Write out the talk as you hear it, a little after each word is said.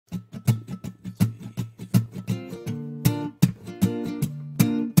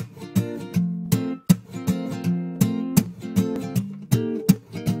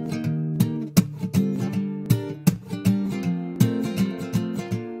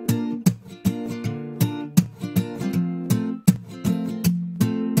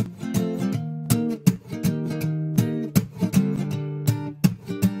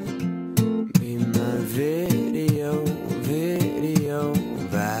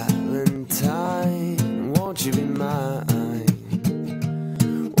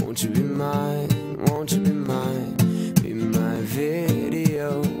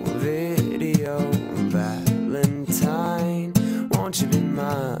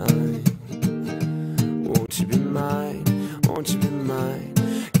mine? Won't you be mine? Won't you be mine?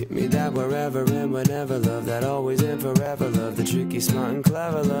 Give me that wherever and whenever love, that always and forever love, the tricky, smart and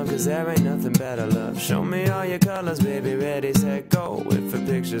clever love, cause there ain't nothing better love. Show me all your colors, baby, ready, set, go. If a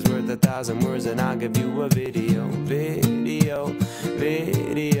picture's worth 1,000 words, then I'll give you a video. Video,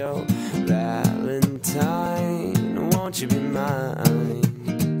 video, Valentine, won't you be mine?